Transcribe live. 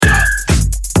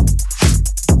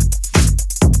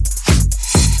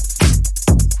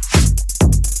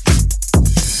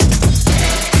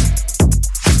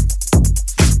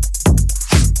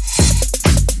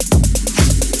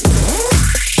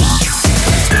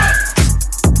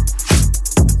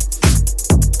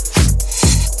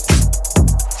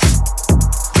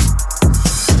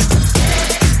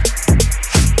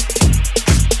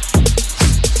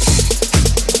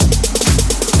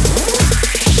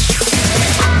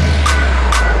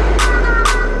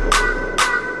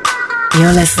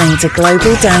You're listening to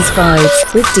Global Dance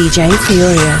Vibes with DJ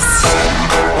Furious.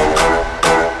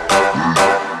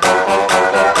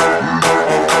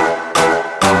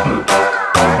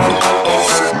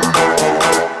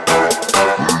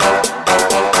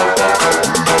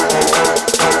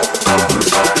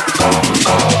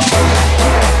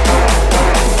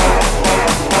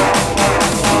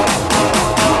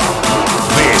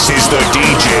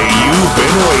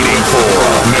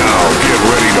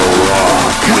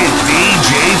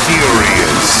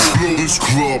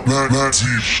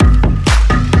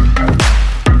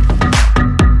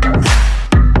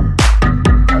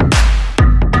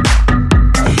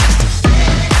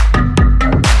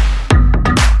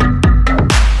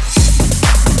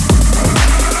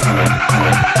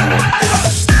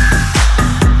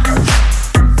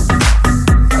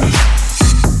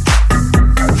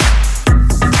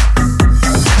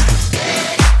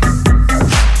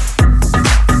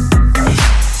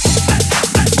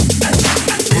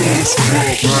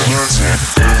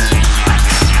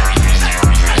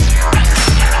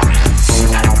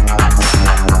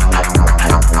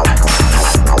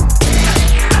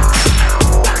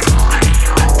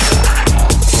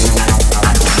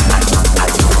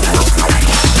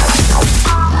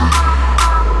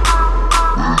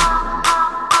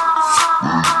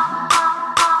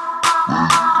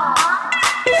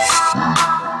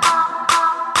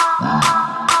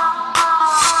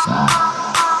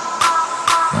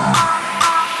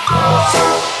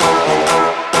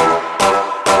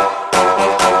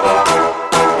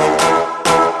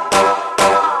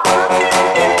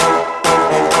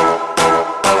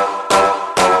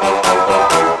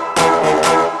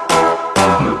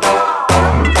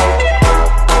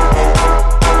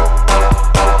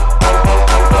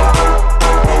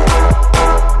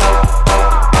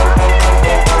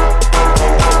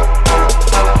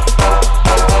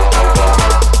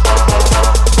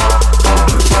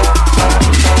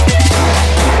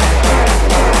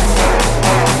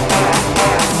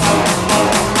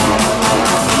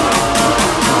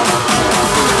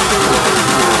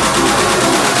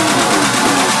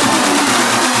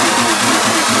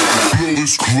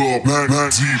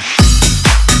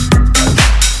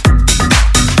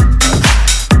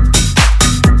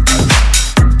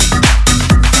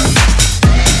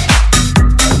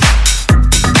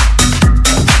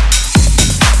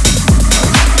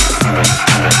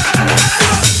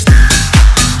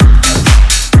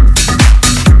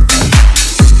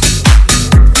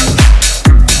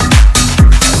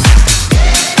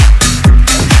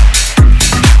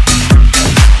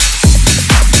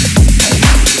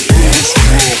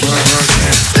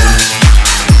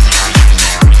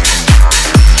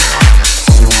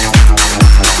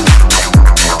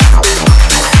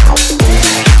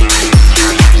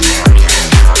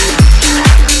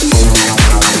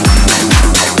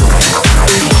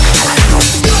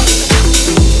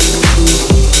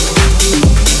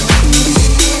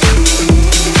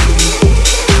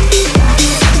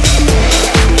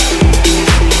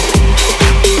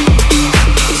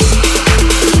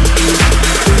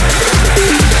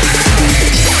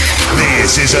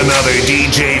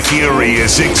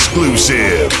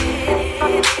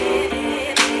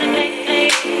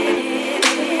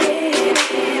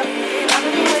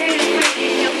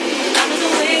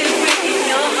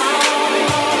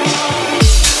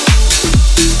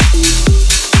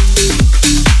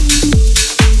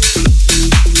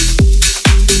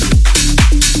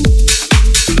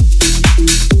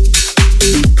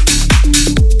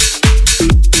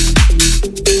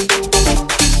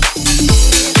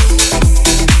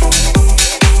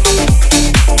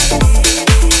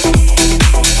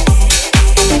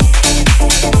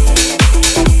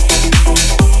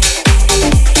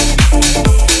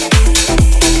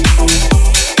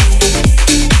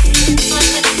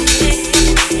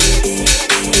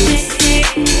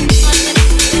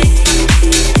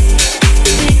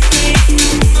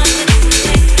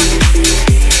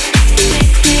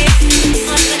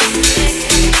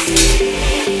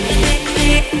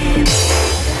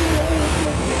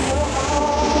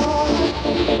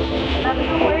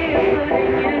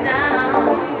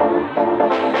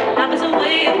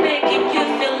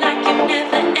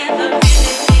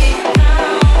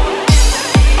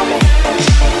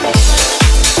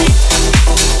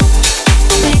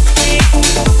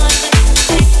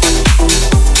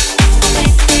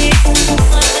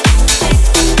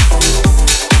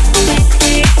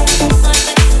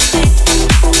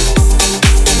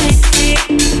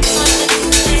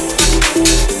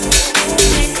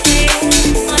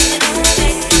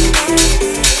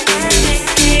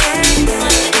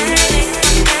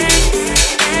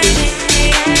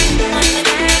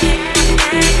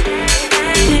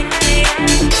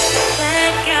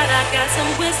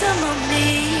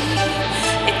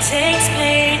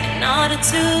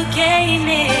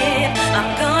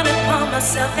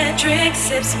 myself that drink,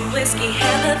 sip some whiskey,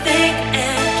 have a think,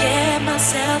 and get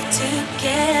myself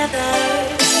together.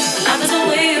 Love is a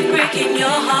way of breaking your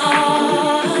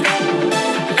heart.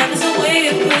 Love is a way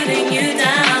of putting you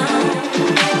down.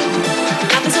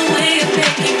 Love is a way of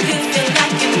making you feel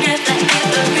like you never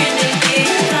ever really been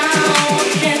found.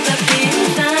 Never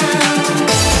been found.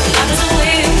 Love is a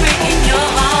way of breaking your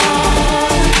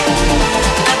heart.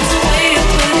 Love is a way of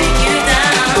putting you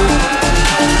down.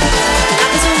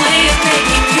 Love is a way of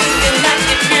making you feel like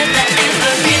you never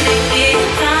ever really been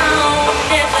found.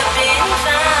 Never been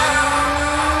found.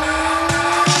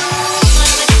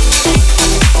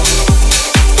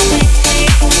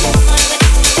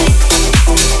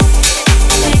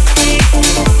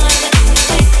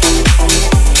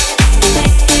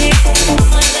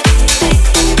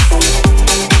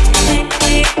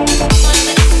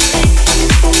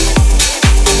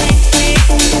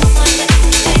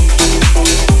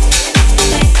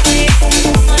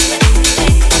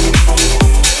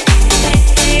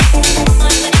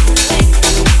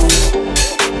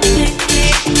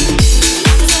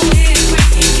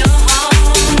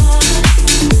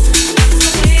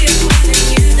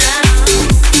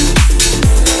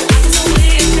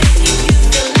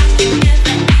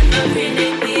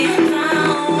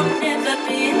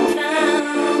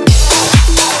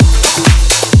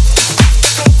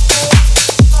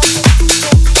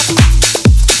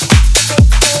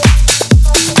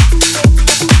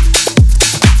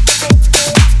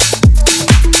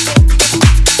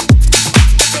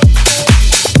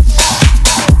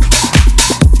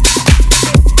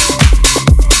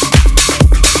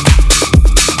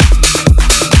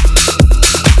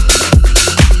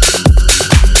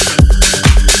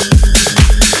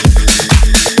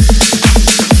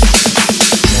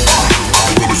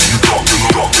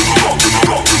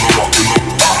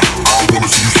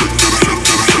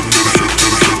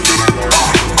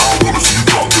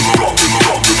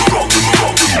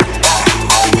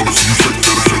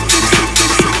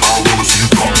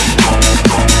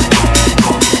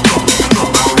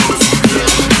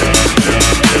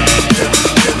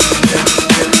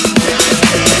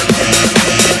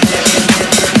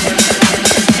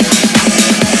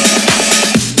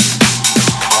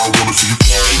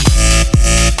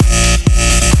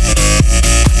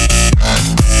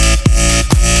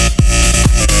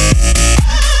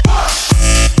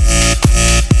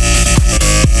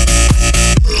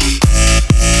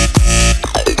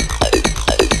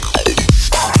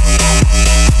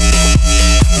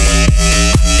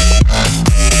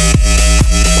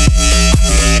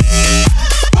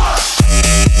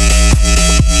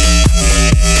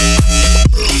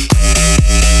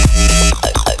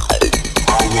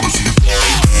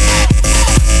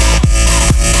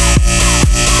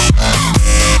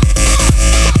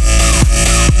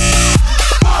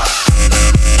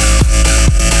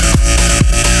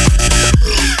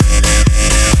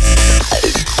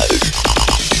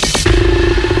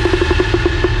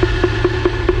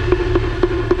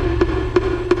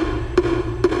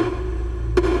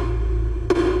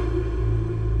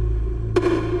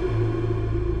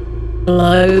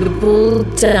 Global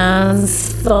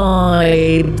Dance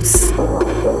Vibes.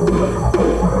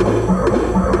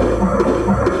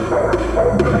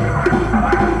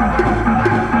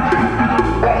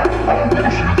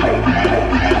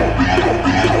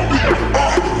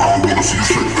 I wanna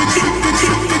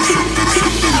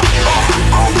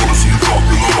see you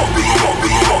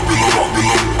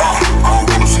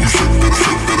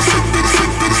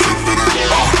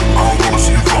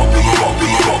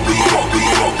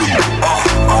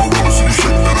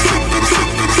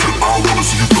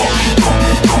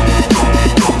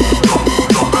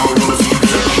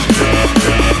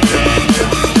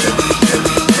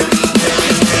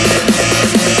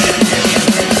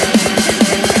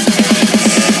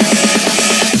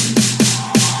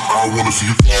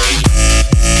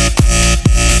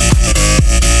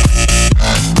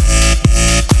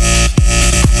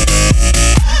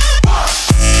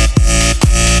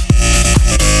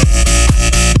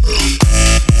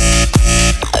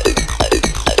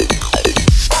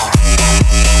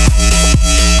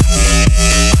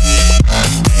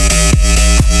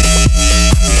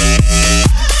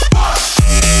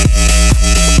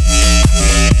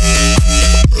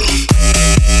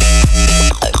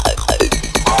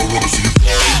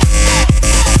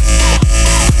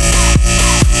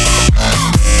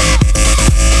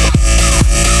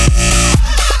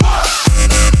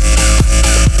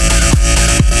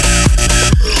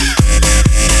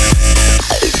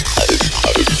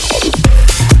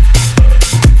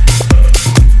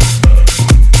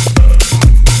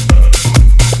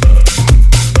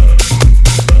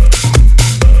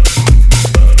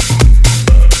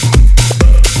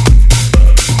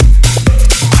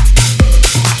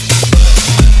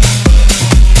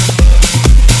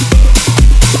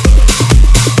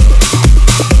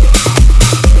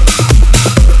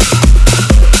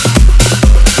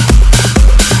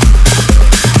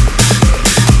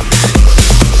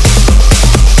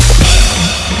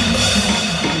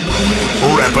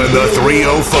on the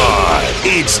 305.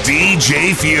 It's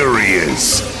DJ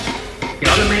Furious.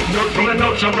 Gotta make notes when the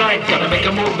notes are right. Gotta make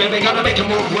a move, baby. Gotta make a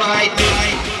move right.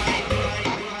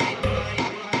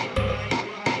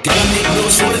 Gotta make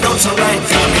notes when the notes are right.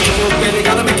 Gotta make a move, baby.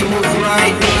 Gotta make a move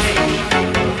right.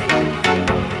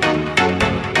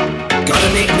 Gotta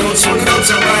make notes when the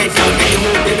notes are right. Gotta make a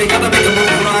move, baby. Gotta make a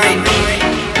move right.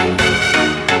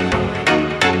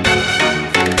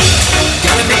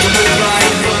 Gotta make a move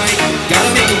right.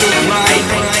 Gotta make a move right.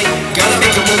 Gotta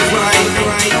make a move right.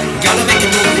 Gotta make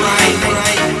a move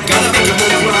right. Gotta make a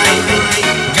move right.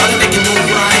 Gotta make a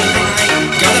move right.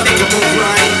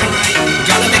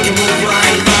 Gotta make a move right. Gotta make a move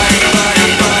right.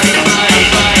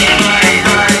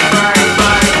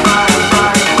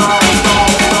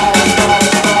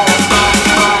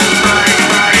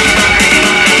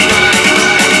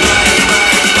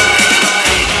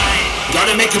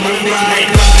 Gotta make a move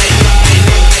right.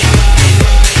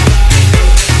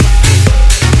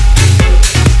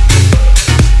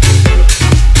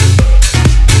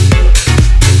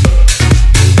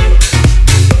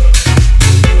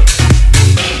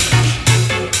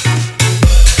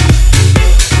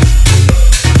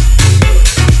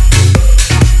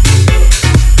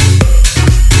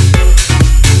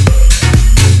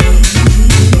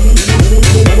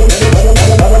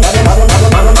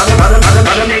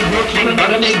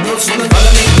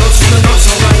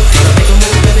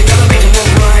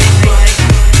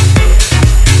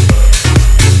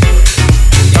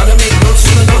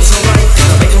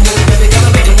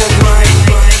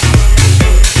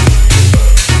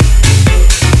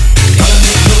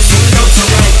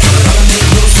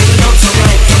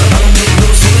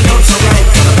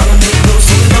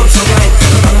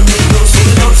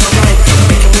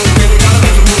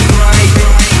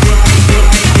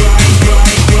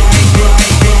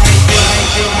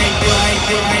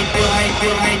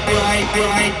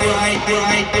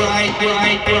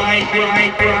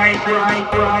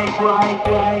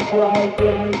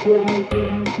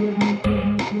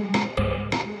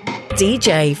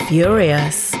 DJ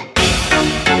Furious.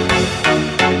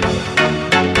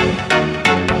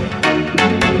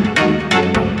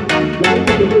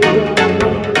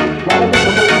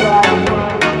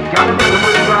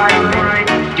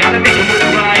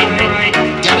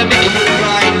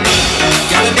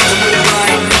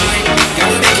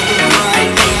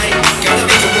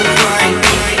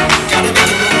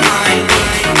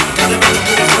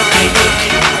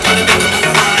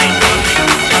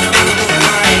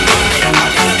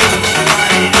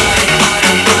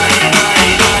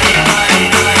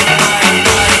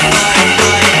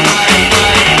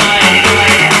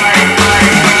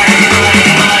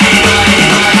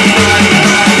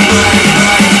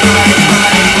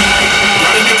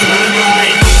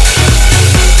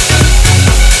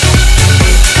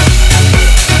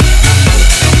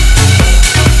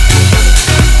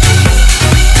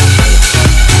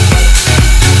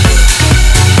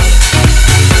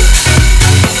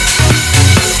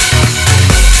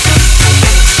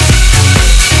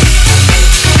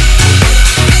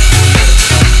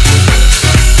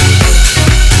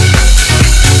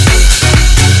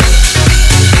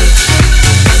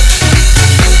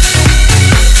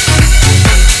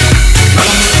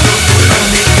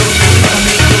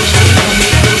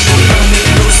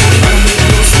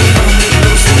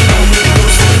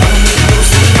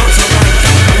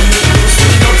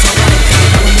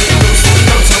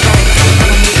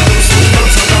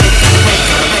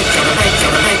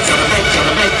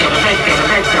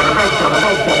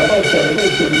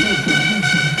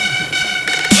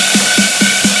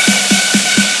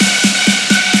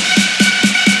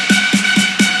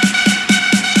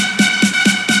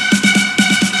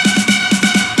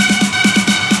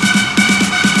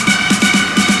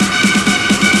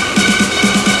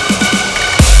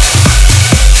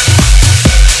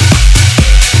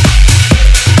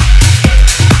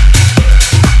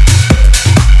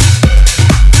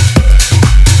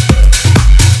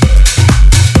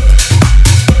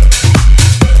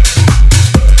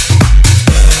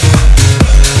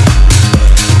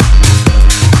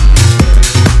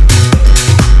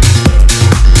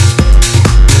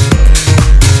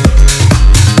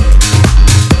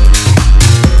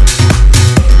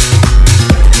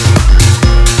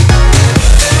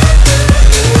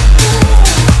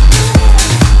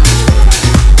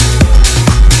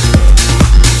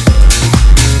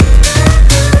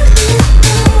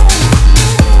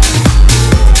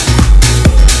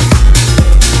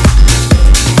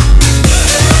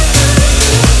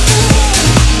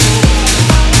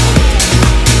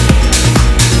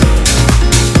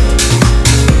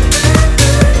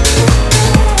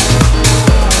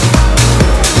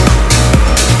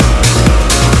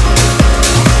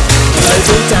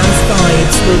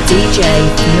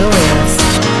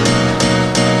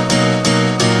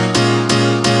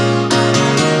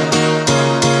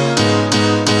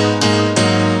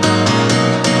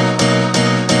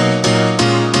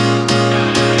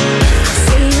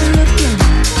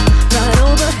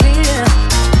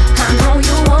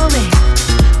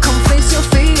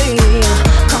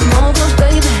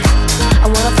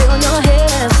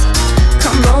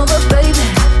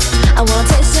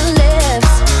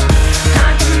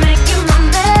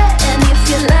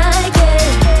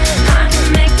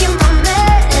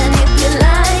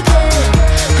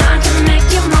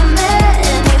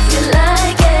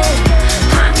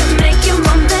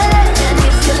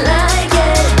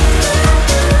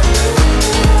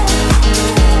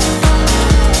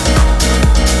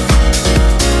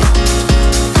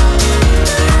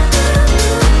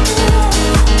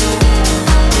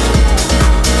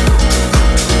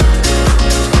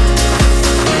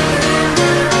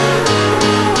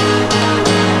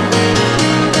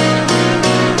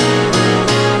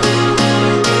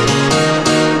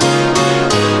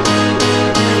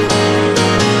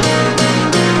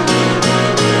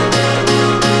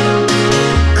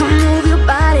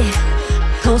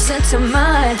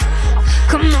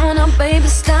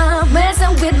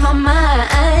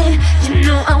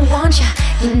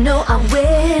 You know I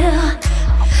will.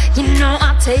 You know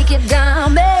I'll take it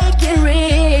down, make it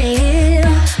real.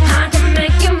 I can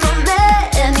make you my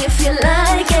man if you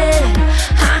like it.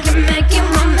 I can make you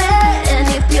my man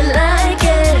if you like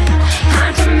it.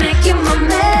 I can make you my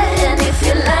man if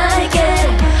you like it.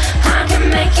 I can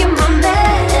make you my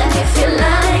man if you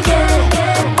like it.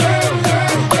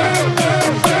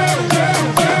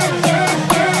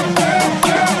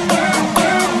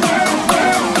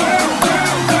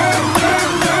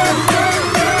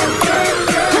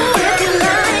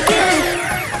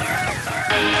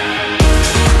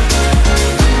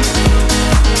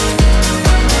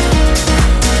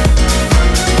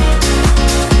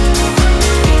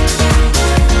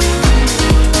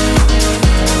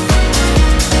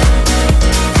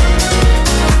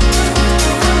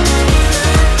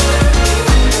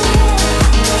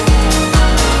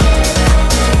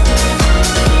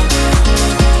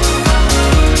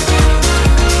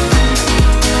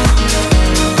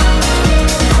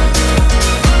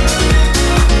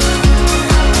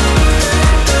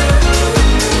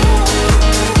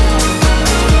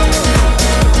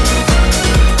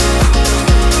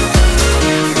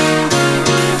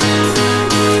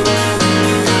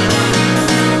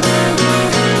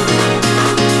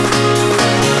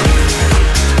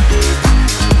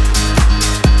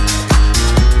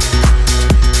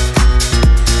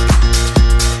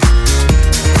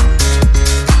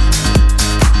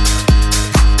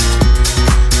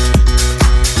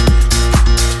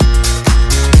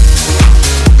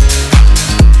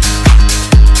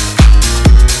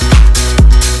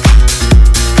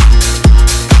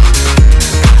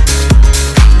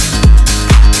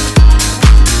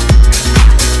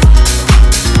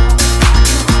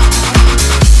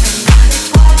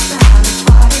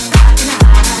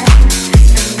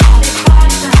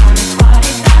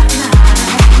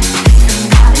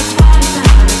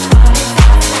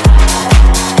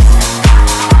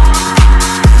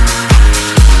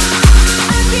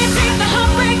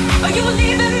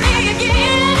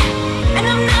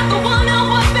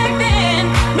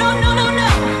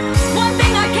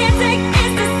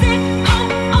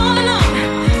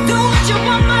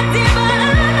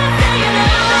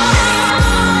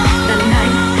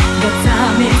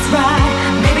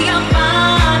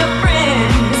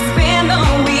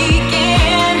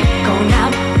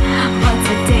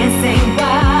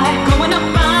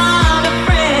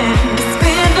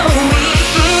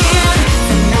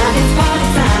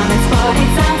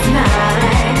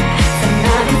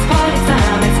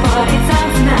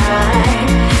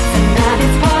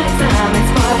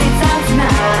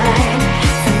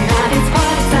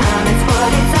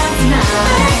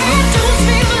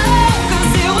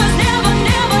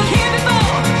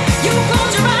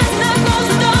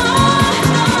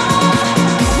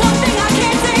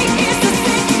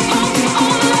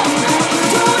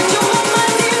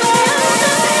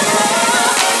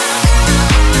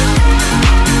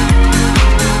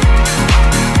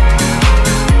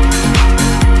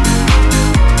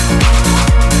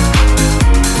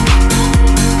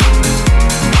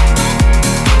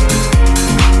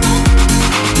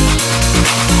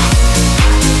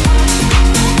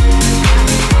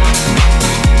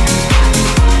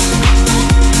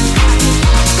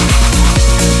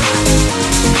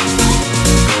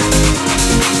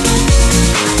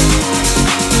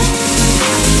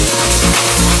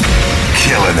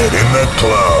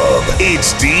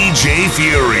 It's DJ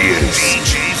Furious.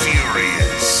 DJ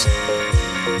Furious.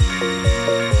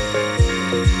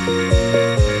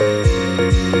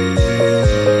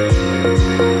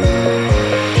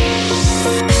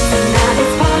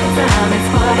 It's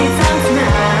party time,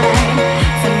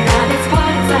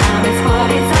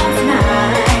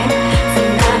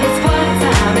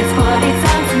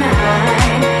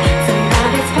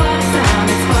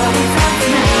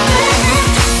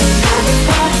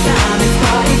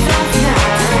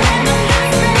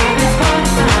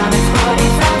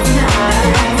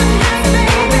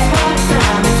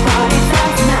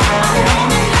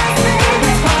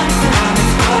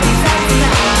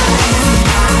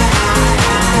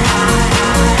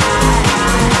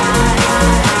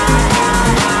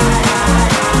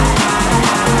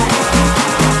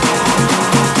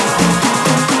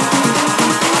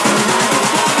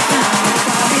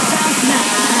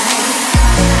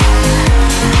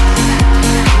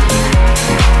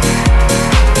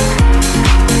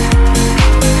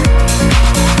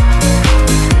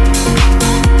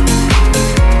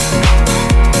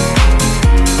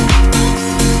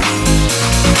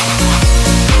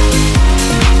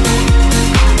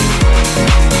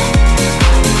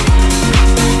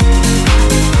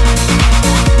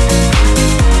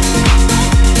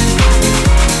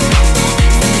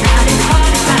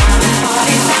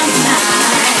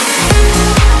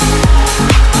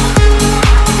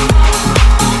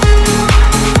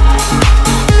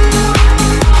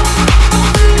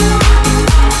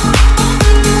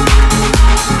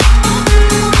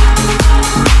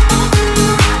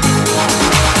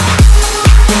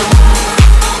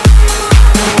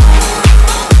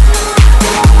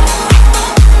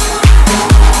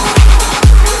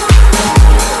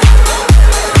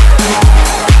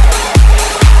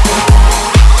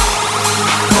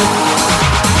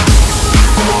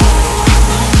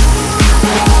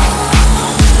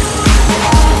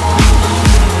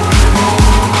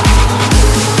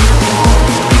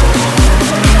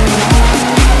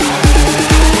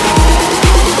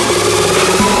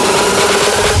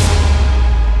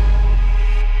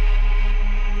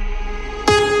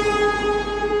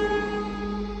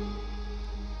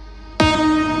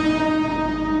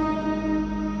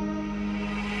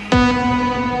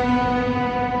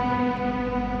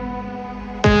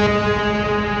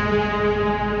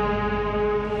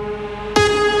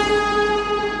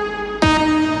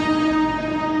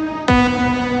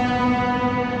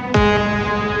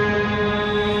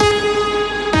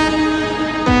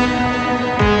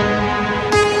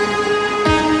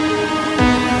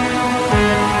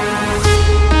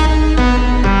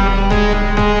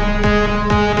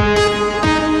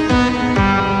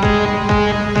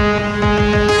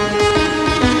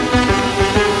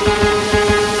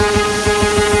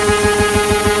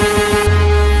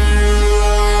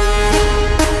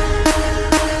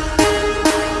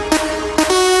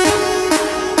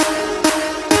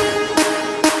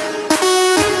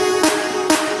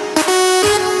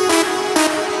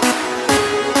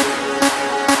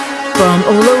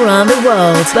 from all around the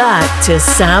world back to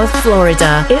South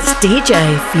Florida. It's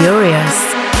DJ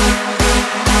Furious.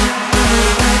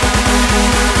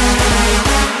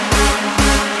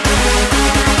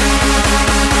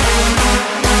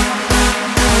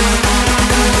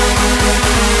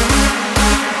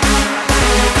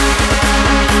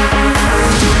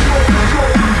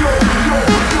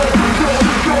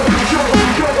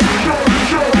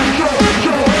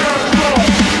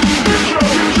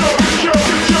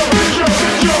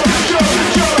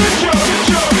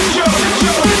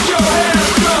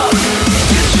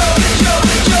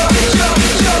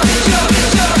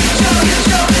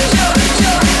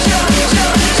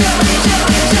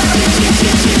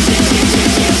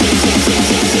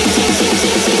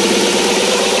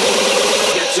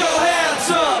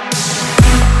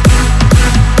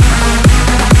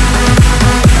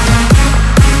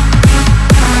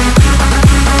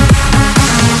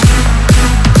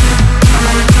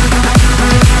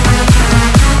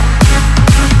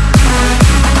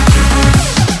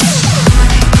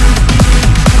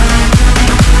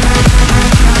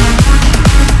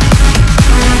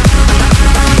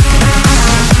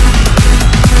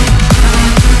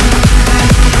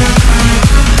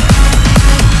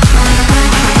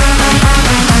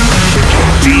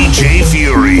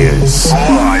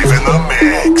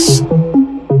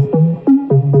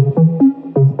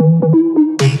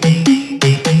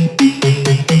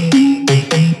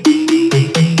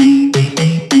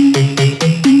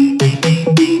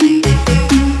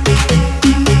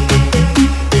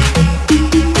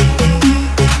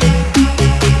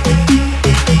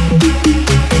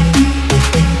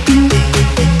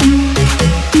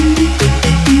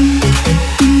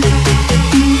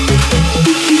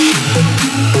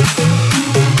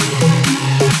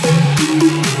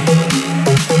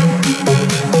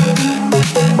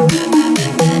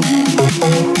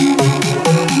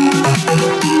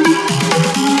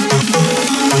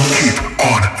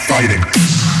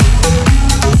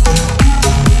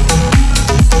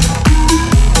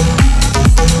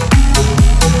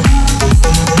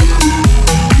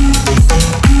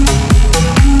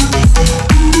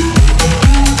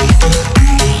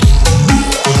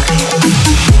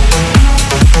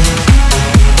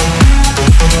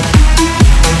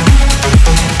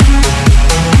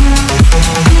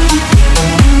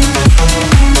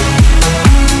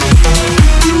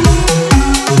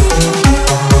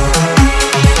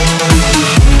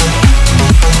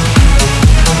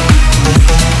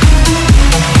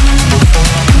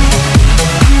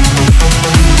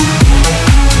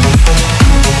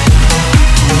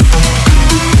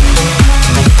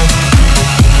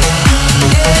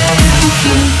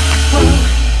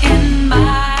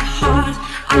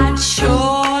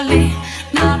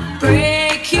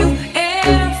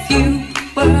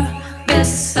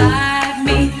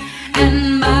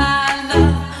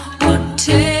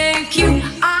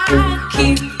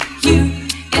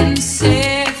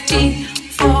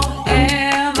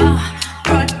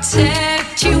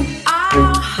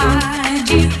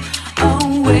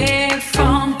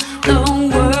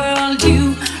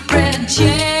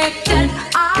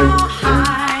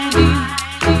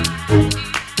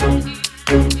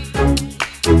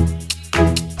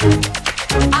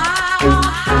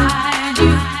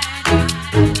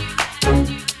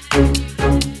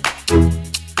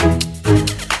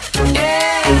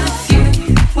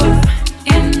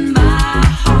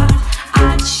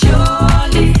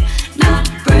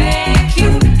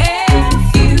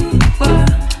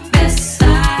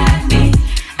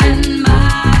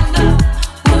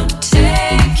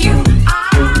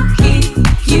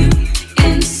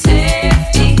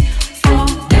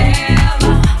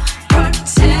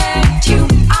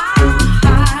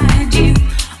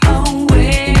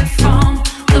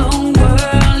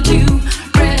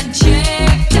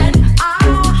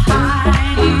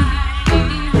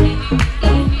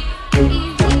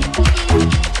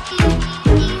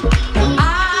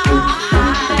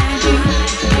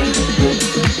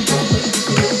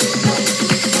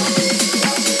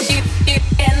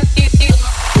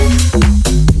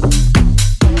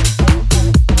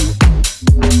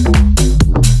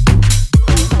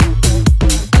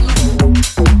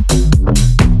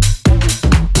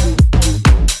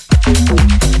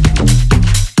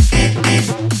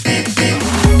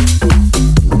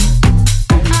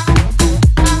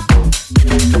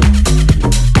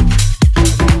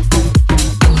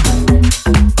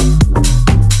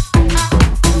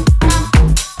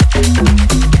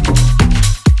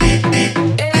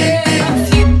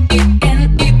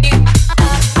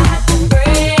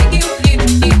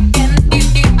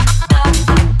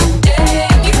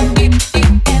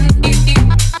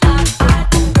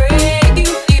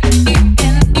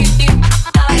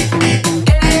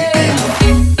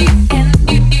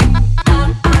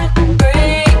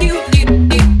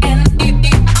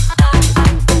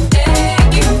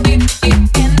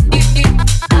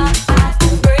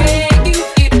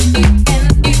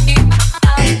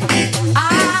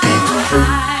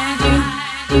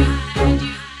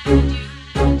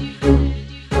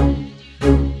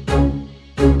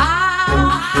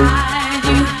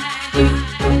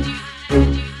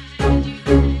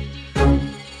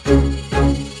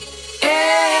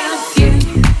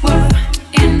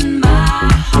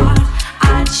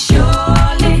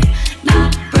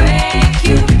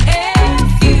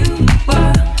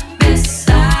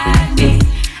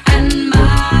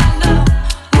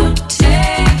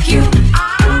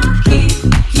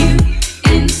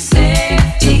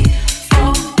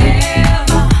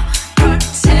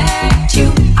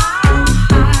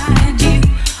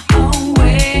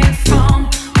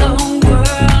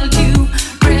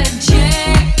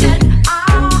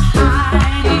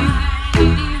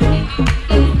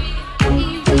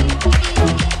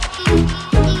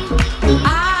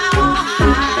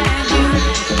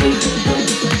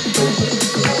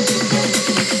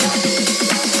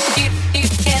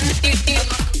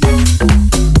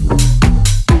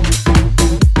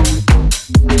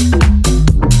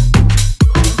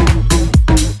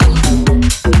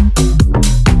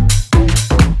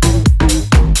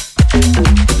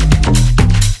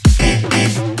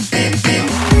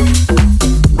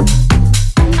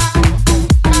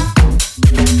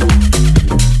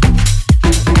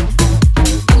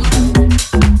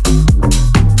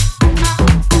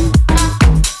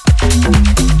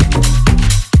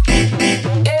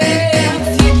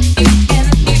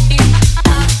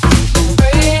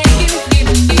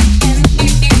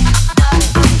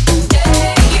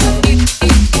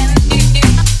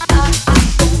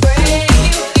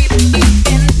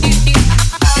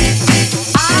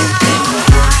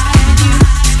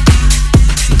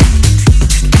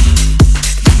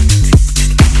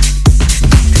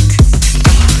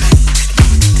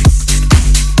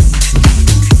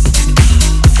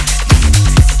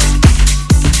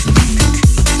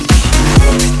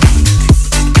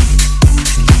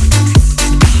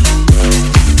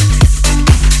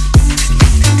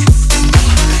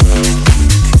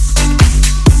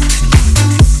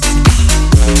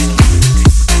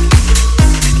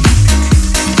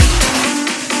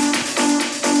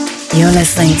 You're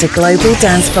listening to Global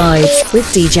Dance Vibes with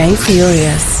DJ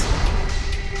Furious.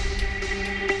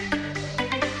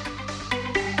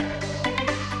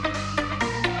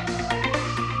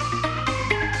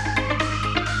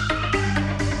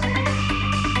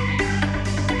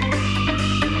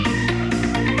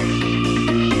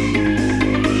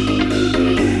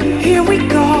 Here we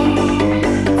go,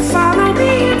 follow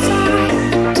me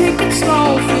inside. Take it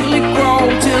slow, feel it grow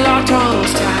till our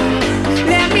tongues tie.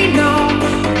 Let me know,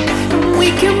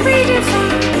 we can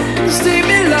redefine. Stay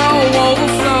below,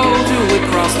 overflow till we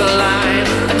cross the line.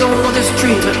 I don't want this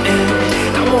dream to end,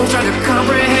 I won't try to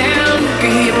comprehend.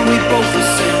 Can hear we both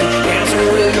ascend, dancing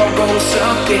with your ghost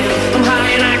again. I'm high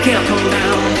and I can't come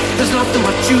down, there's nothing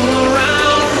but you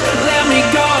around. Let me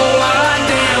go while I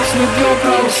dance with your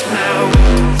ghost now.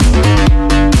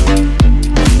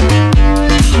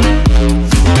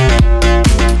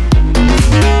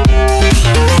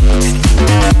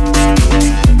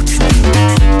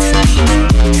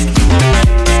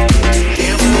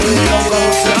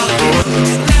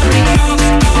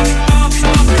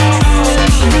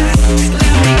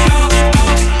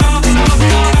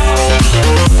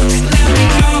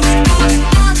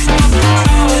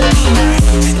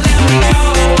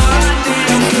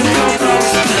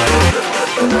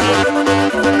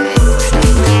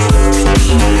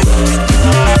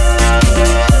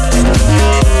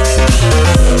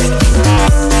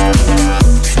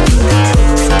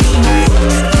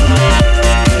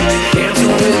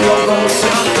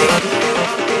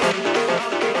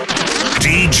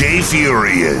 DJ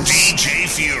Furious. DJ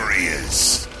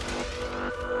Furious.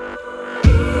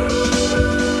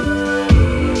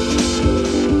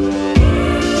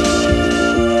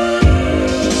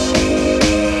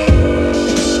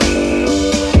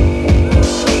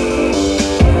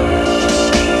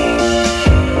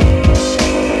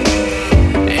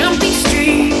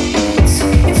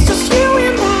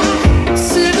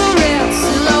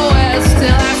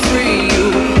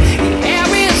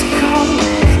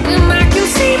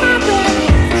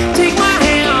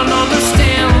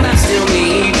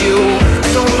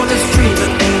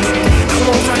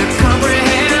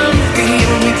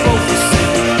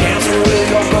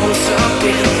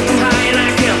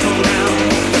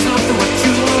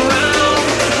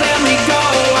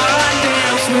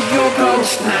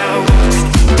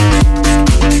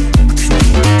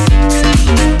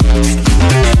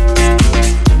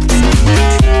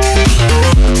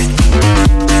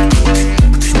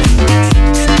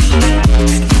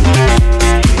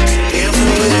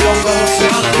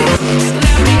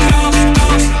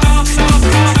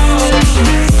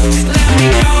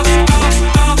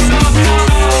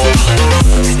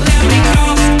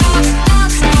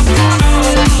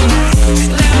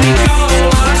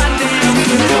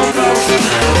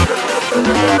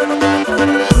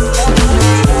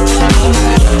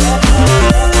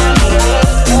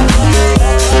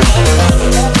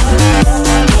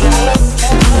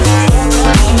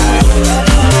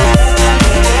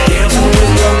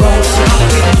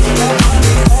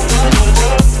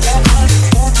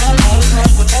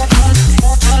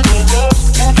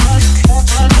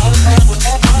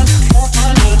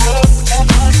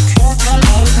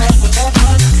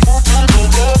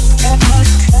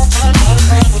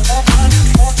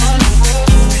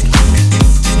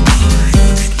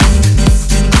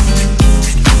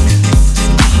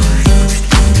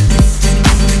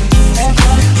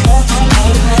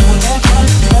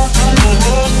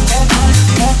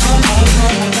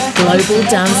 Global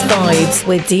Dance Vibes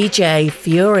with DJ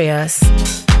Furious.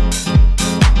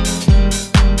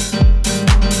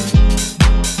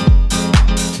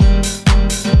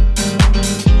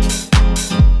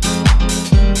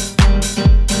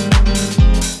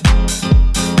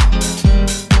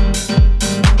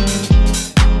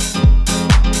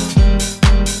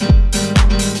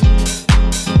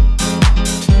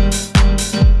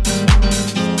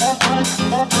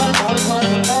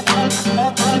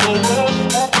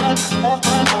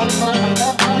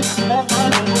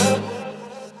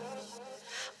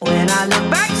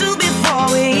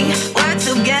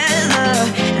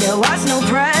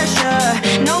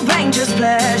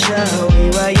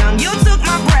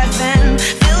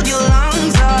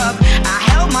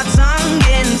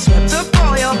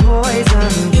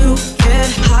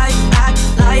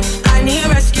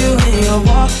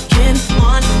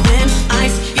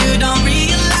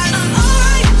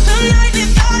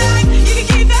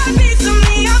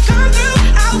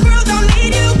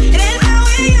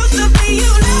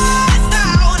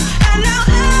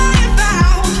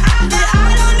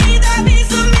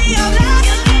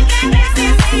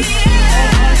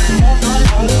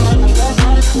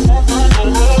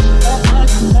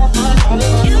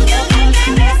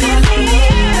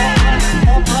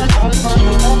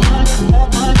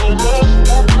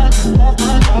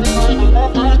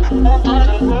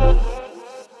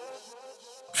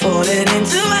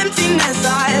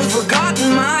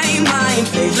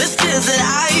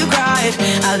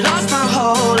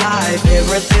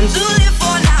 nothing to live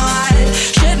for now. I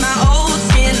shed my old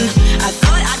skin. I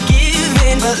thought I'd give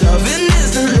in, but loving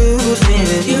isn't losing.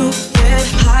 You get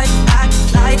high, act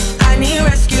like I need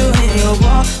rescuing. You're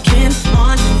walking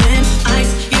on thin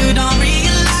ice. You don't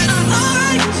realize I'm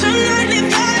alright tonight. Live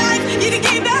your life. You can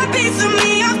keep that piece of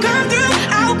me. I've come through,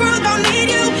 outgrew, don't need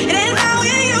you. It ain't how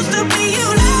it used to be. You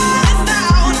left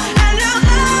out, and now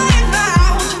I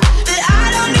found that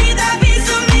I don't need that piece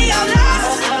of me. I'm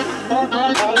lost.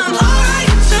 I'm alright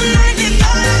tonight. Live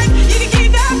your life. You can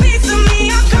keep that piece of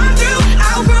me. I've come through,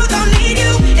 outgrew, don't need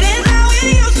you. It ain't how it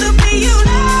used to be. You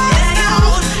left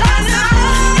out,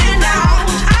 and now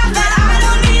I found that I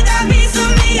don't need that piece of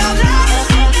me. I'm lost.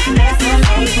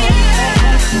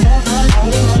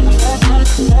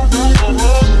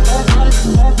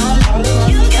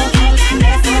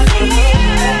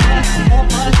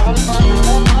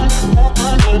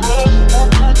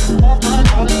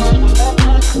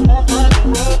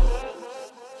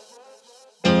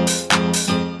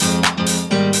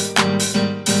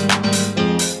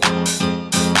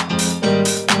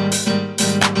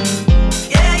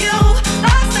 Yeah, you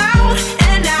lost out,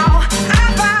 and now I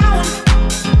found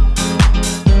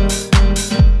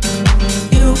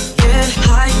you get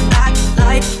high, act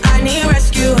like I need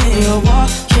rescuing. You're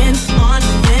walking on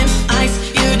thin ice.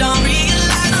 You don't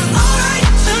realize I'm alright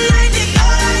tonight. Live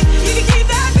your life. You can keep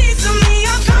that piece of me.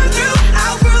 I've come through,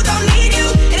 outgrew, don't need you.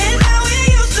 It ain't how it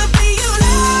used to be. You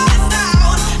left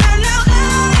out, and now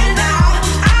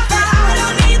I found I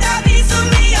don't need that piece of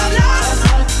me. I'm lost.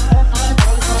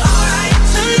 Alright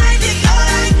tonight. Live your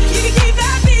life. You can keep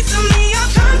that piece of me.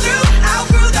 I've come through,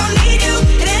 outgrew, don't need you.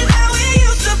 It ain't how it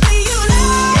used to be. You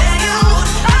left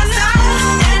out,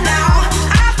 and now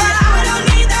I found I don't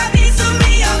need that piece of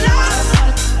me. I'm lost.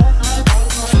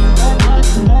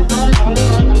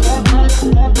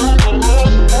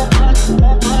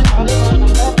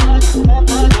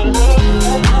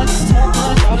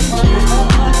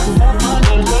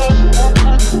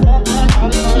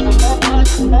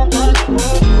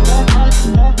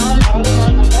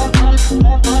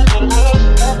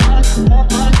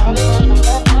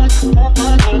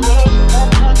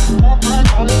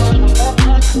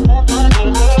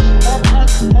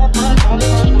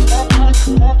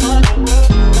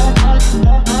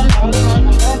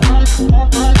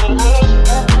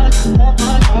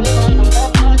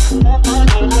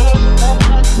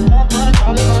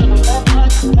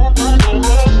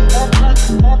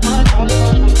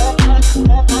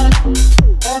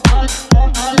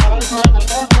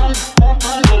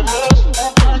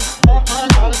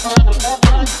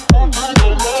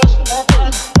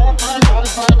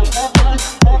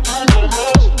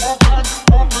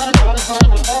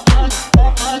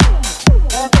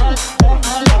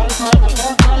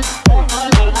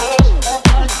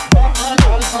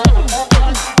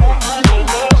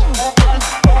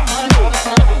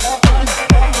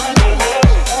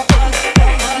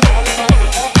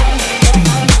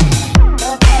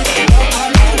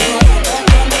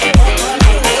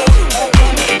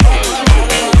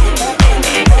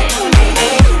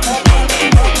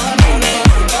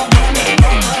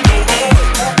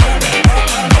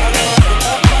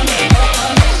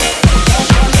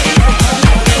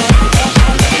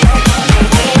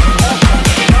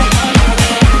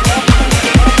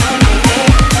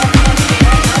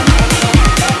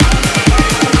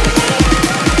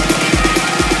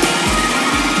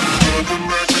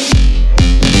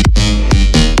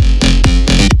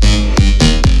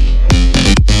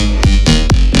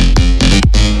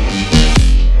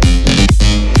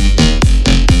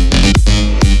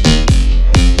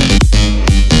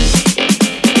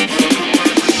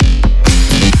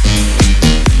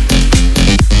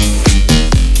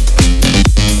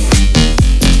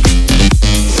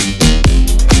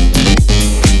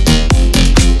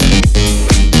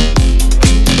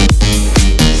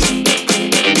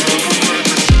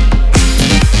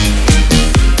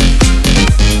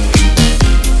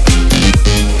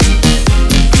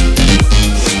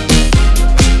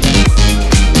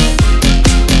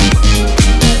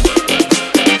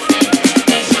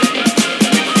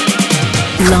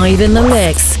 Live in the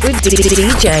mix with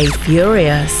DJ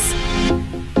Furious.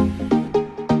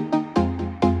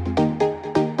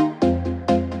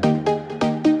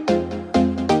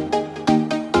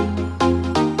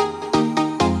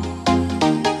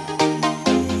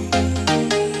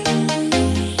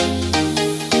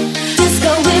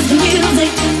 Disco is the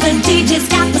music, the DJ's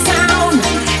got the sound.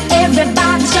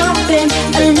 Everybody's jumping,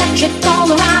 electric all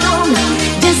around.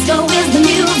 Disco is the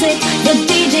music, the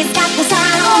DJ's got the sound.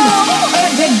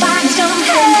 Everybody's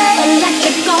jumping,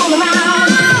 electric all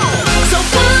around.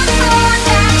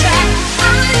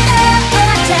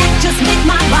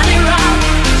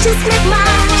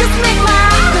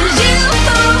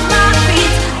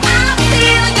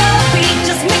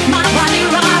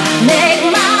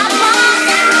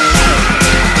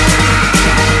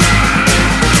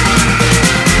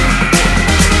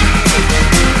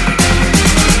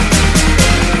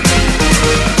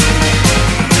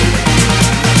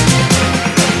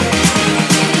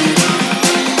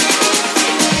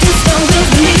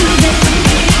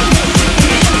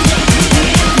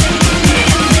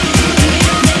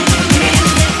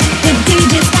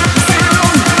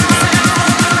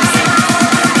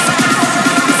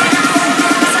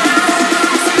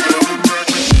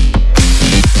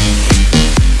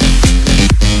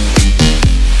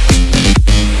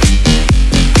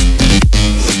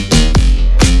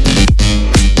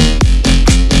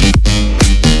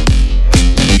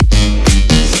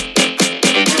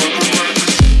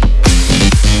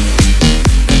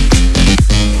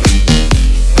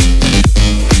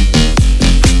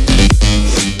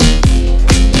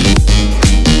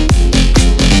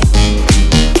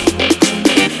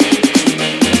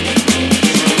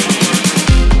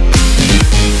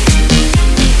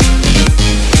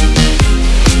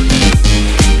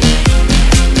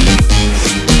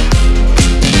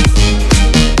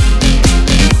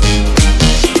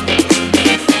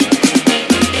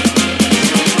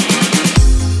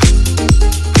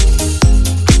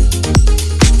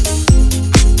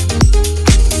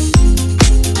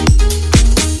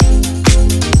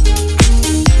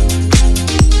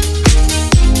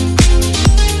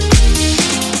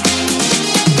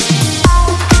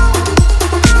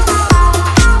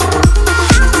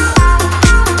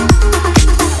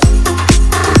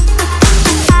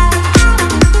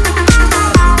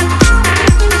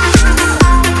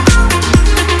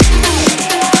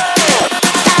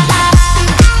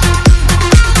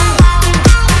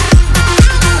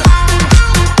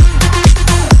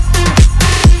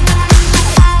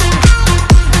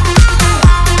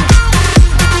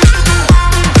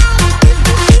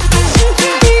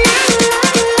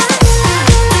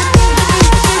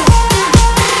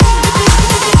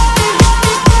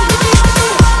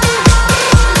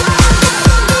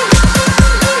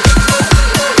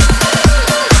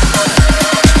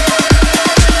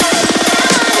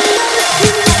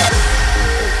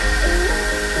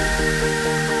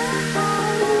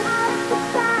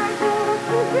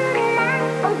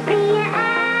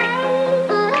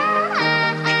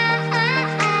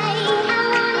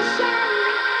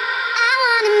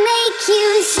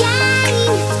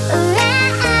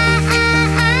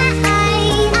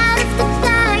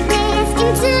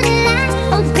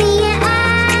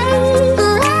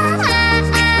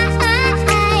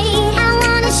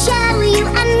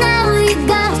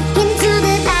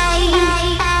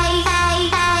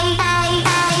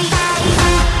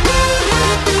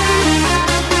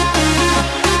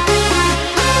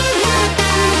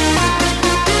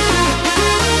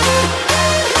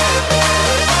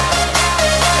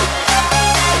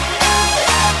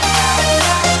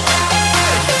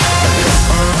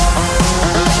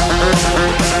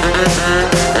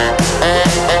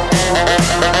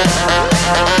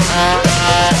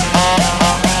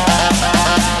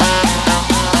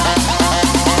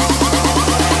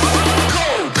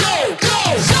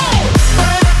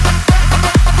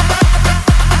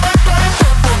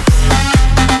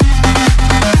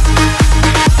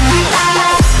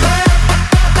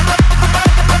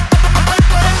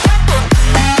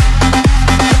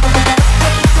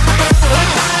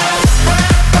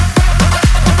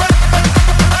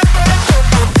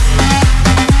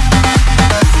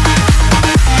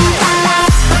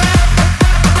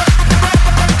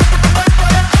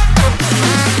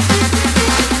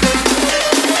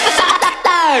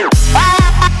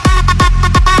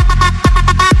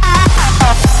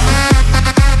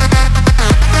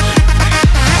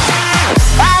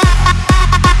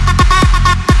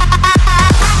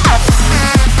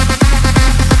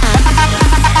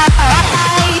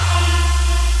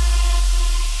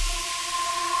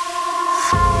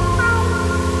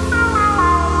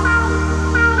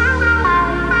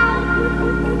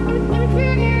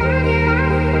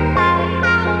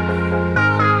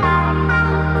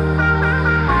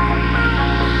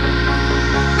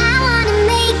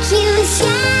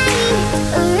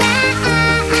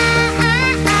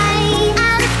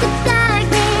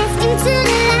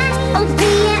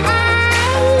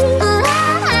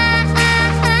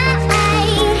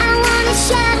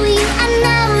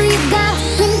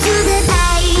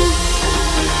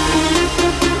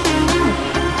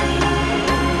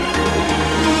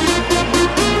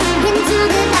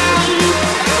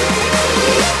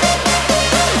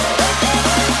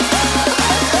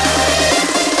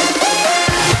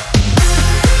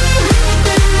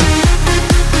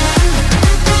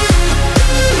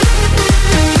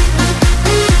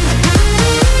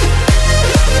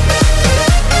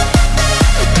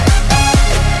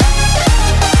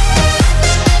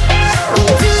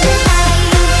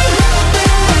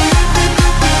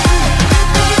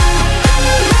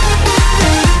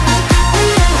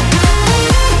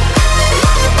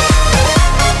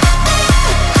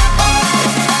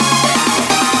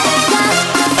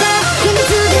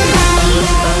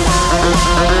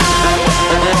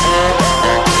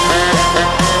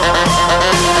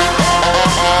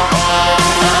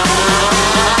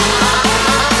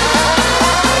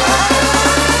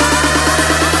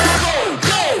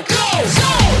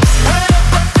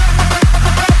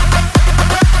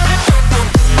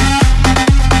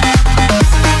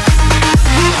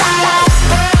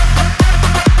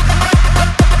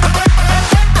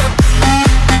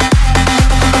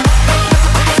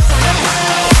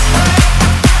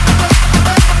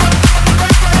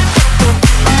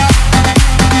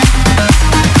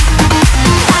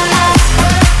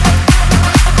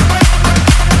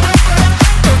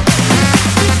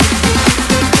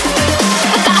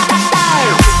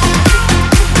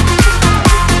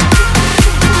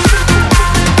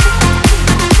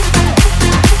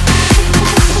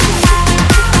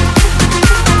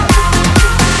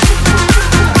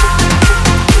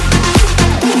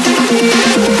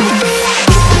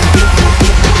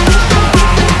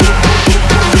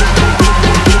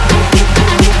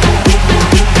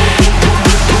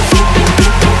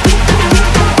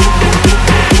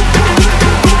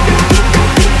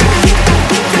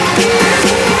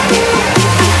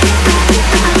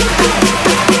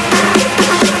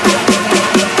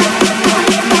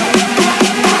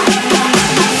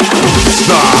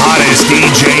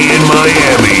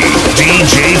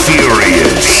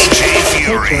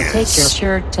 Furious. Take your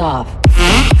shirt off.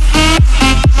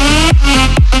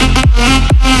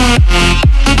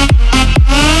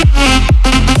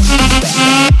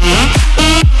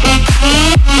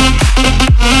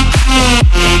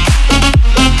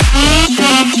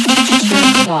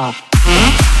 Shirt off.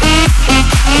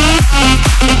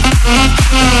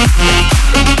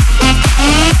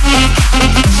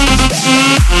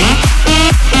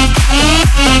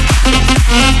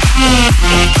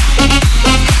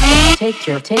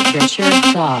 Take your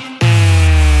shirt off.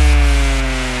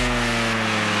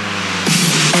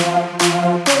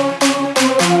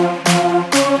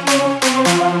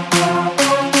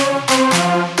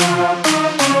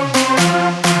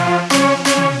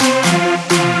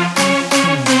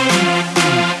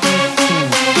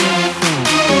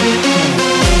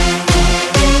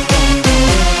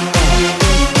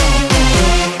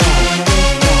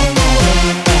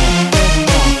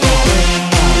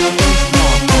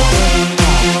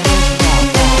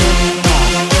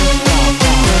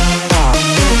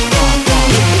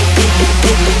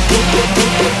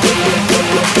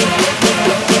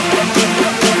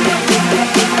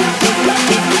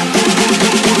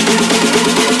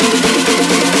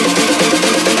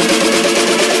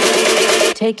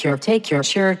 Take your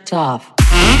shirt off.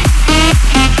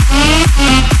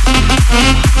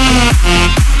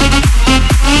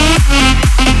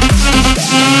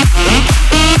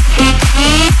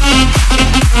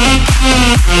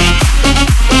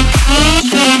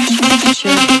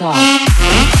 Shirt off.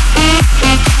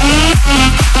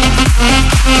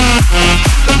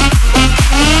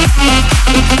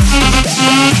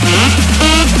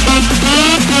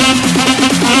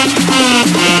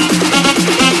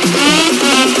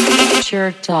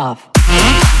 Shirt off.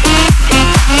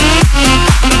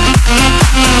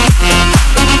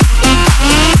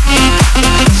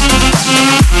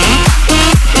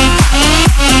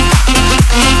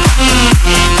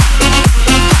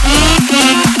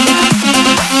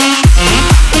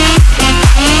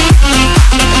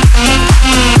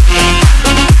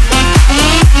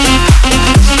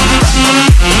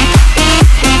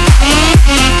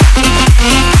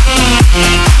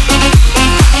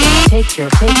 Take your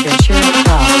shirt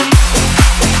off.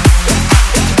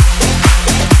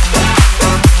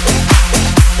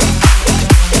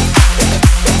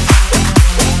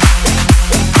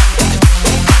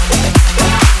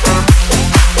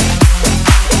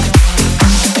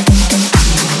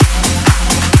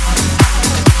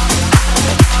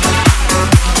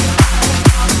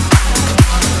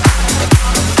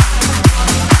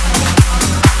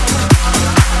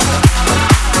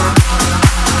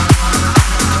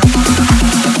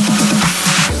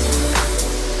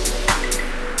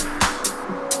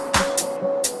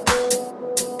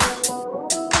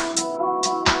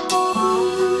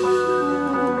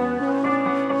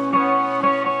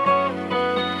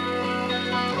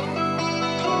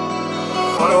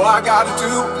 I gotta do?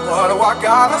 What do I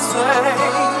gotta say?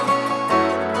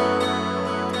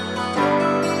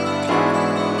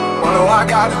 What do I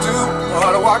gotta do?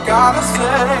 What do I gotta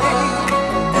say?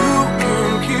 You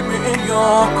can keep me in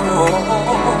your core.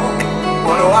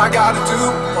 What do I gotta do?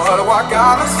 What do I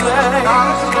gotta say?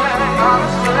 Gotta say.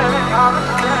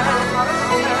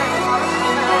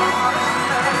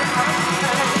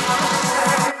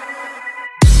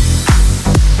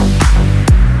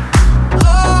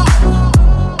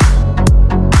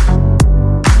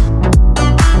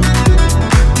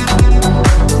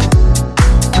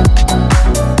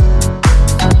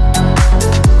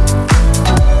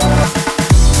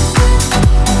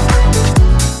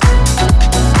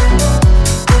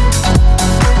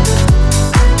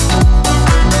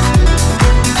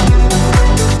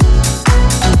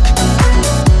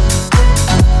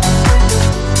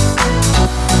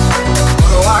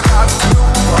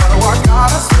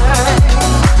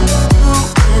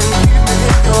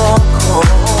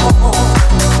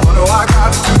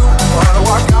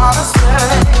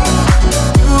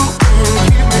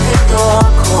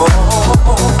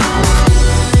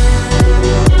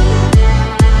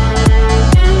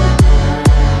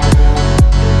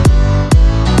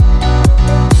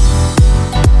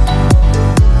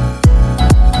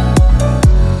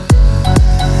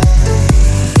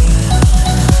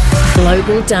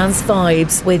 Global Dance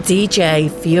Vibes with DJ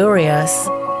Furious.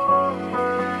 What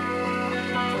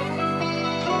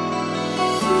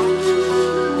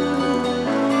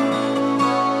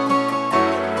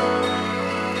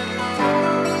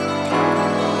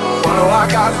do I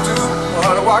gotta do?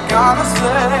 What do I gotta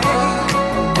say?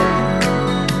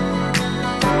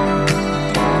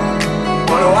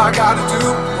 What do I gotta do?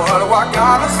 What do I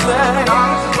gotta say?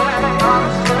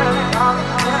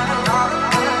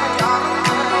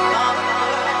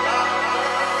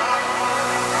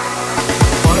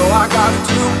 I gotta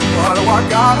do? What do I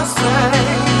gotta say?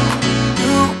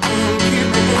 You can keep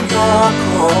me in your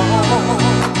core.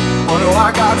 What do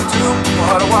I gotta do?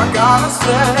 What do I gotta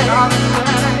say? Gotta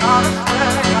say, gotta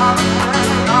say,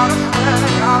 gotta say,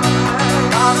 gotta say,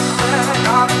 gotta say, gotta say,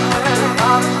 gotta say,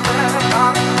 gotta say, gotta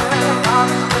say,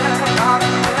 gotta say, gotta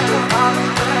say, gotta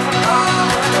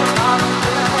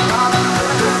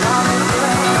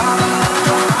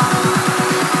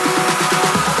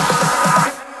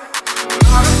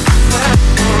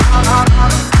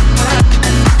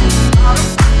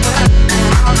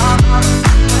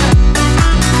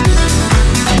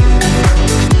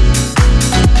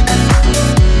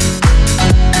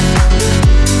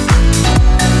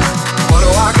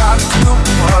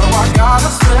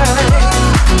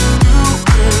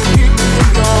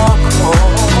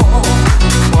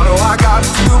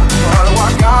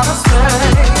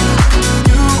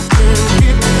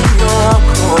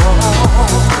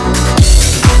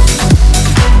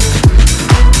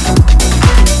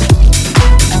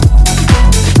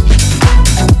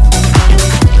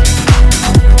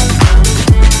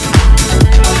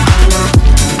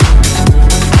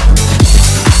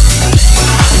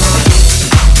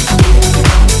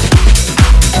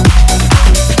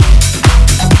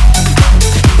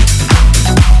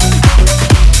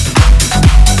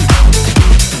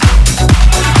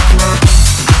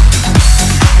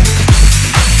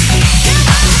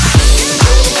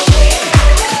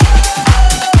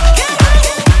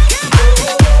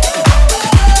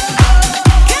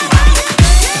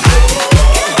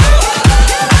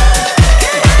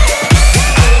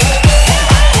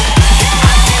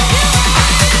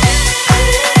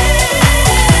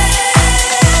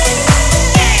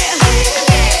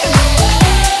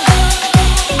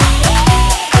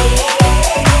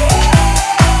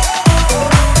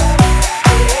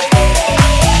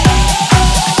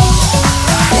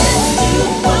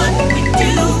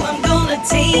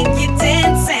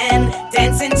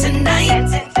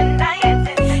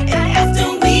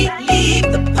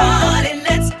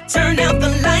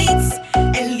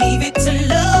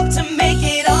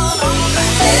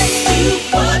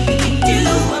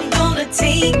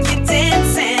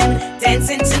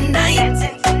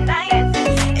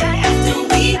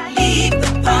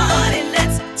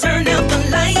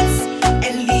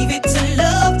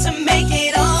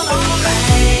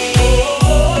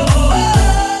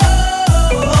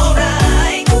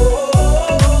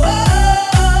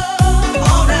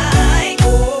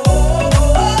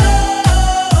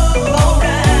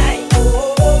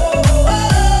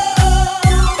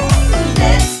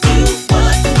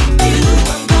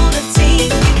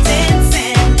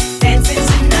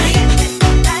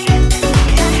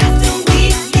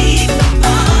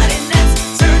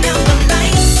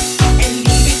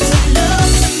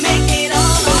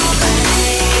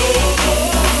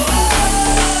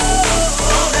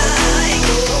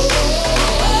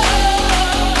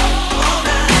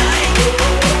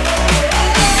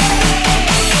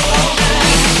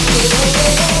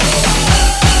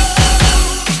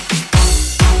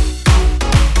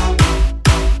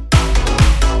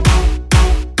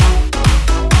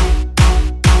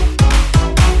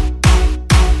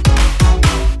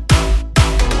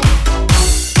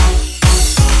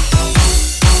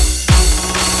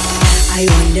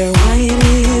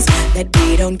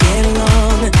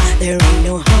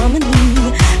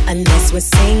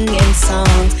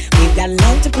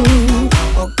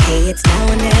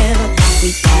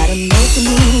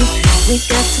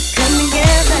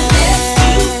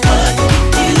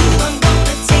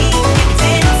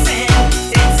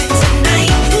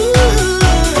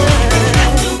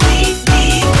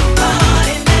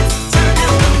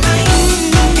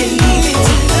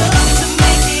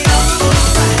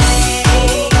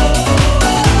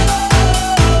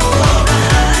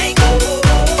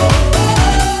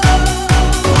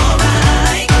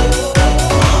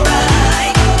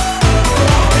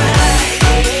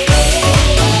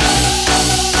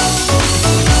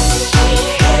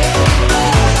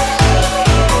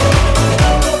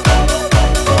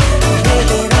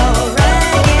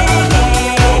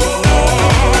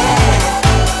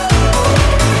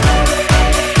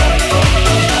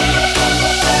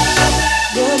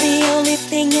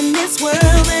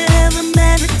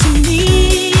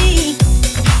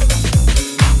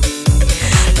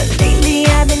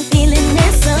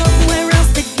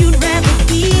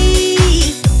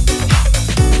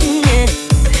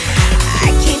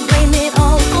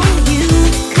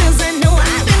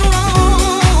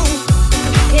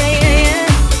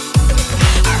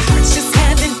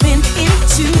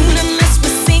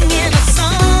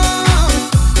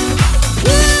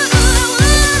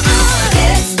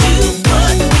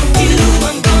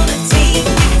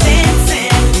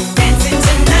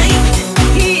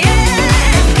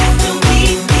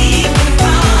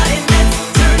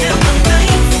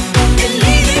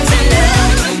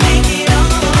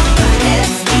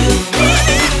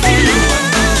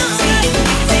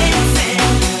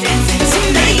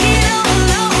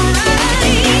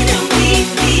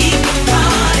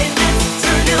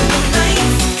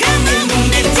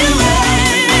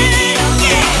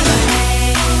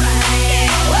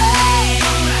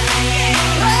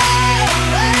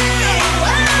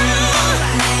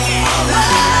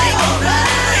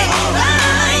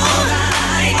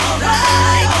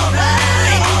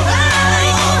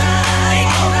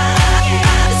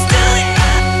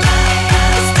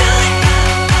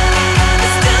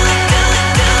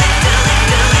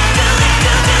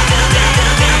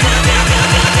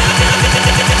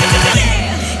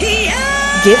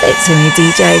Give it to me,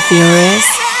 DJ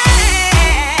Furious.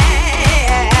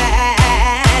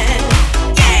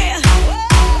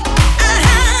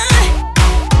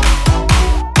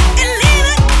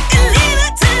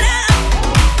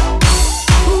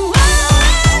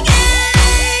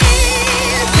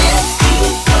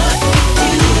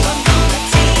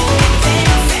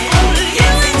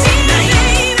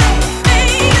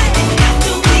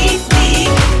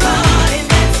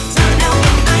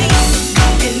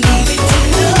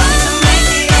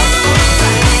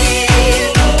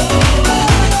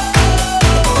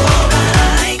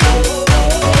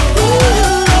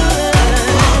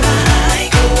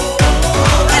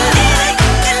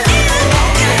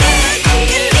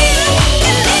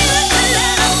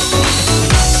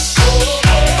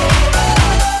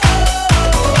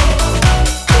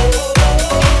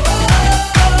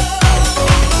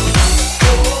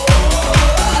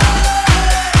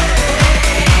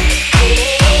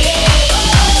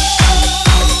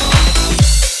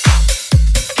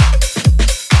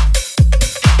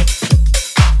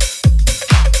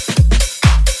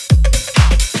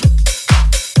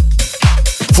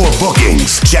 For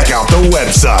bookings, check out the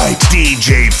website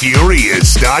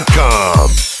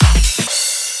djfurious.com.